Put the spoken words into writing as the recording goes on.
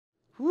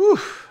Whew,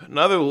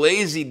 another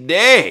lazy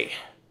day.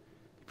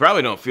 You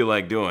probably don't feel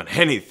like doing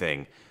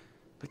anything,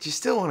 but you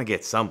still want to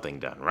get something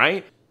done,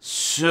 right?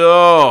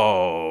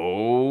 So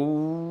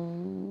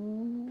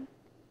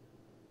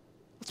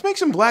let's make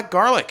some black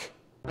garlic.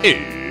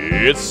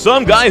 It's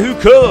Some Guy Who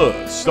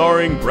Could,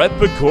 starring Brett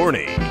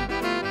Picorni.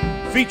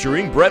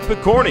 Featuring Brett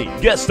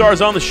Picorni. Guest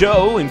stars on the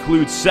show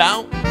include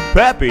Sal,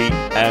 Peppy,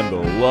 and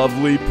the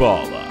lovely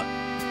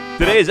Paula.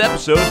 Today's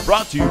episode is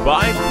brought to you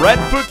by Brett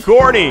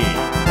Picorni.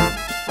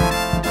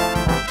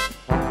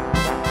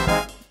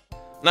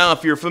 Now,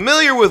 if you're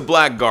familiar with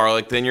black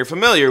garlic, then you're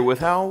familiar with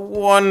how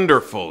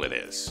wonderful it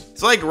is.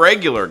 It's like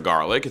regular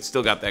garlic, it's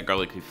still got that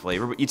garlicky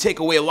flavor, but you take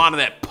away a lot of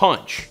that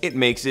punch. It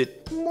makes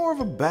it more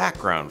of a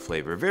background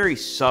flavor, very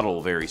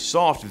subtle, very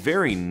soft,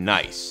 very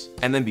nice.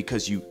 And then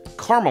because you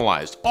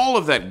caramelized all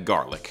of that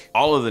garlic,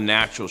 all of the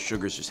natural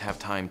sugars just have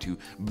time to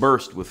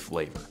burst with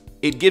flavor.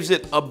 It gives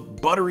it a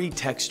buttery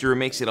texture,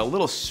 makes it a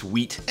little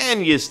sweet,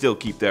 and you still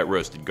keep that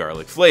roasted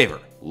garlic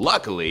flavor.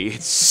 Luckily,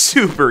 it's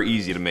super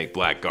easy to make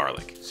black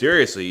garlic.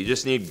 Seriously, you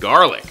just need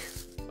garlic.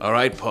 All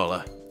right,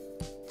 Paula,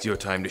 it's your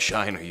time to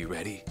shine. Are you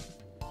ready?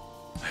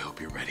 I hope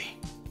you're ready.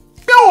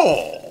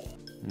 Oh!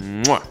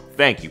 Mwah.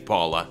 Thank you,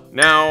 Paula.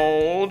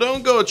 Now,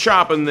 don't go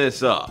chopping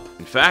this up.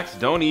 In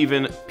fact, don't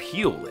even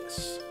peel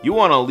this. You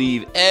want to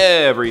leave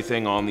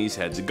everything on these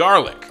heads of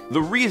garlic.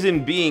 The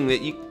reason being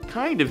that you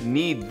kind of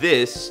need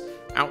this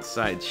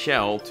outside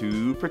shell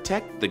to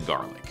protect the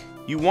garlic.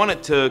 You want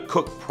it to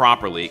cook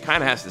properly. It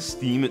kind of has to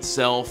steam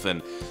itself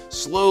and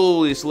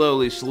slowly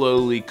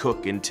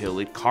cook until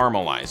it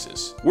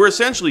caramelizes. We're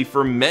essentially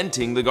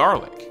fermenting the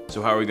garlic.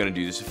 So how are we going to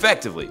do this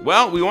effectively?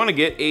 Well, we want to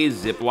get a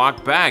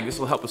Ziploc bag. This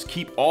will help us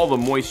keep all the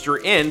moisture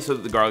in so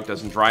that the garlic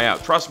doesn't dry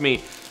out. Trust me,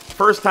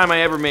 first time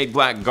I ever made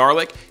black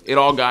garlic, it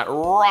all got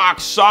rock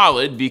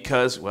solid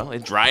because, well,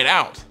 it dried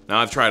out. Now,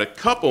 I've tried a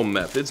couple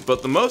methods,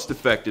 but the most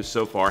effective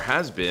so far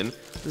has been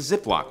the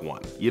Ziploc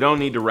one. You don't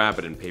need to wrap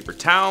it in paper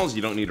towels,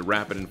 you don't need to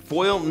wrap it in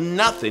foil,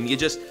 nothing. You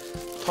just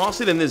toss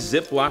it in this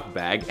Ziploc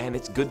bag and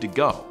it's good to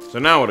go. So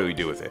now what do we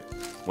do with it?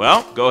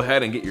 Well, go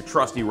ahead and get your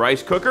trusty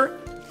rice cooker,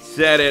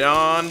 set it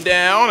on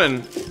down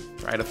and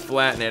try to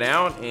flatten it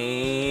out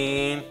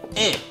and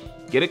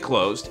get it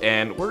closed,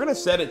 and we're gonna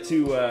set it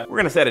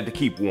to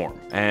keep warm.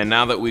 And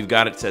now that we've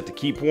got it set to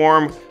keep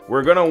warm,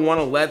 we're gonna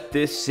wanna let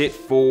this sit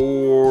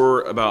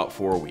for about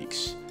 4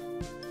 weeks.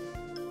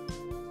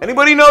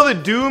 Anybody know the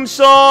Doom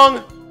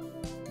song?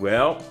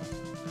 Well,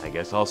 I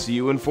guess I'll see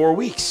you in 4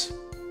 weeks.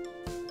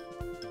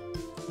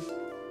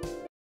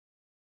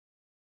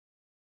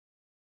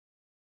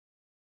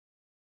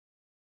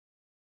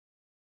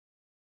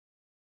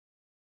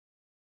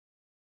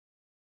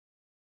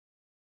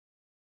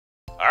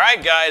 All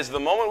right, guys,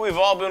 the moment we've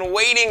all been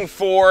waiting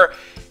for.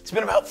 It's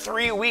been about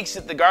 3 weeks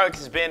that the garlic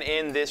has been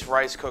in this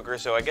rice cooker,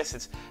 so I guess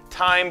it's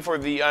time for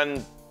the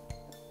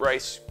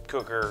rice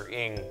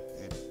cooker-ing.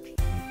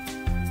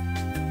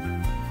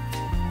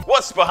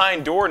 What's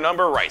behind door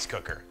number rice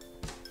cooker?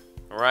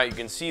 All right, you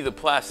can see the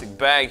plastic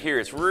bag here.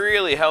 It's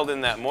really held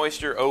in that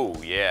moisture. Oh,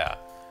 yeah.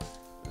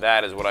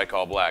 That is what I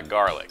call black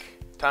garlic.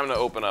 Time to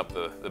open up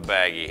the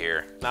baggie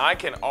here. Now, I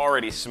can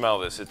already smell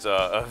this. It's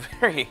a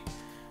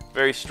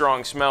very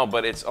strong smell,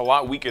 but it's a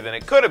lot weaker than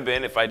it could have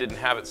been if I didn't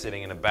have it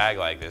sitting in a bag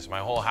like this. My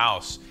whole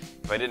house,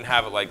 if I didn't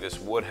have it like this,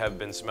 would have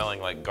been smelling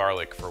like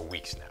garlic for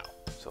weeks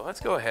now. So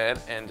let's go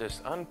ahead and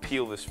just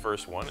unpeel this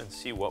first one and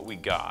see what we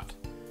got.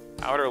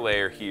 Outer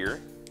layer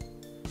here.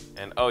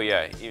 And oh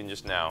yeah, even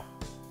just now,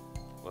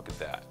 look at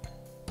that.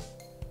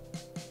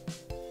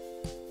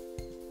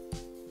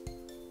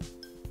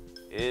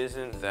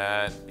 Isn't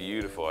that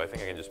beautiful? I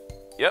think I can just,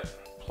 yep,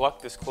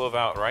 pluck this clove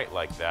out right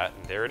like that,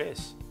 and there it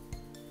is.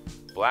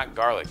 Black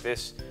garlic.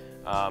 This,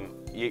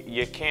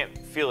 you can't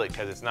feel it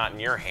because it's not in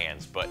your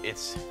hands, but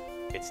it's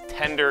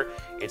tender.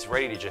 It's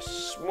ready to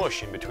just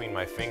smush in between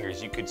my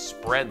fingers. You could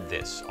spread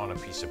this on a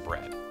piece of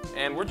bread.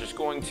 And we're just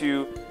going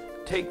to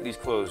take these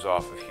cloves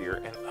off of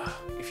here. And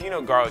if you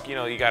know garlic, you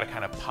know you got to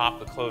kind of pop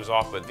the cloves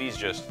off, but these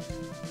just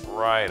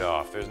right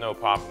off. There's no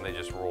popping, they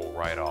just roll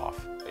right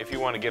off. If you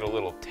want to get a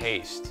little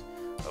taste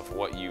of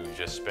what you've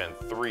just spent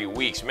 3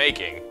 weeks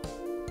making,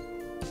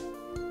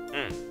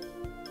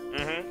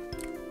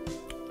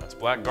 that's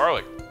black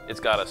garlic. It's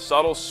got a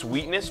subtle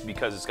sweetness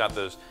because it's got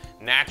those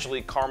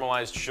naturally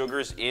caramelized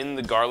sugars in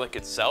the garlic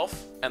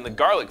itself, and the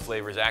garlic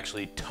flavor is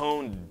actually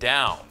toned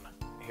down.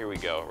 Here we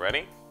go,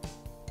 ready?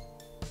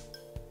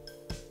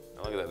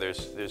 Now look at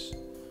that, there's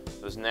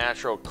those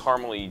natural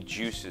caramely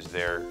juices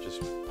there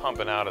just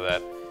pumping out of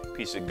that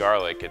piece of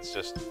garlic. It's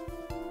just,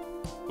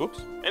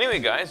 oops. Anyway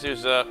guys,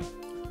 there's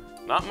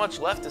not much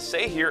left to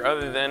say here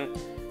other than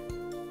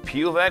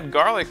peel that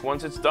garlic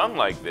once it's done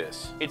like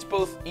this. It's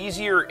both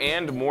easier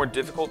and more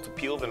difficult to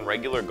peel than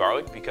regular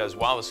garlic because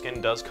while the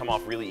skin does come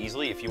off really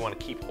easily, if you want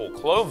to keep whole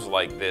cloves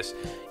like this,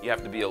 you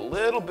have to be a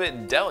little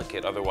bit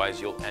delicate, otherwise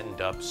you'll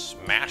end up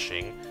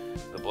smashing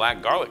the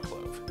black garlic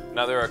clove.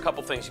 Now there are a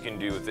couple things you can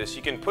do with this.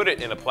 You can put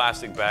it in a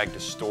plastic bag to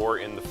store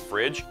in the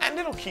fridge, and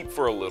it'll keep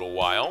for a little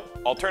while.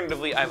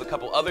 Alternatively, I have a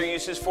couple other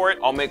uses for it.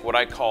 I'll make what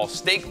I call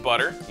steak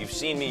butter. You've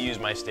seen me use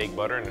my steak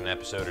butter in an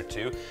episode or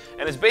two,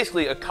 and it's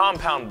basically a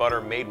compound butter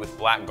made with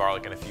black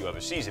garlic and a few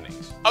other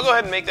seasonings. I'll go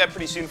ahead and make that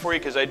pretty soon for you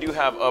because I do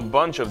have a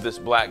bunch of this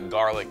black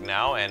garlic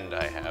now, and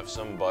I have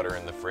some butter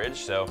in the fridge,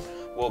 so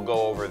we'll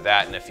go over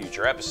that in a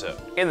future episode.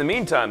 In the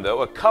meantime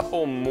though, a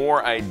couple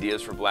more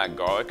ideas for black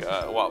garlic,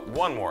 well,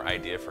 one more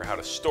idea for how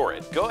to store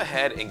it. Go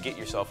ahead and get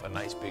yourself a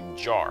nice big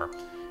jar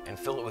and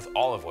fill it with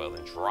olive oil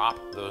and drop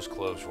those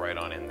cloves right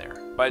on in there.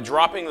 By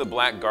dropping the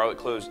black garlic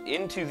cloves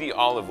into the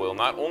olive oil,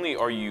 not only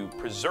are you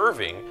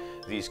preserving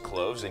these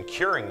cloves and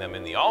curing them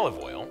in the olive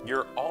oil,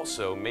 you're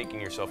also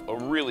making yourself a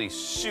really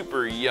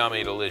super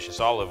yummy, delicious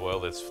olive oil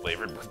that's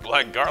flavored with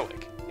black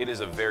garlic. It is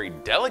a very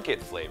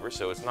delicate flavor,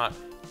 so it's not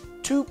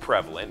too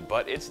prevalent,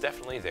 but it's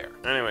definitely there.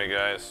 Anyway,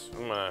 guys,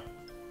 I'm gonna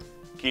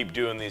keep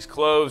doing these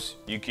cloves.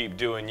 You keep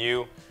doing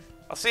you.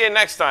 I'll see you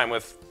next time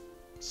with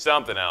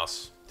something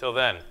else. Till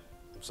then,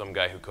 I'm some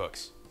guy who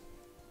cooks.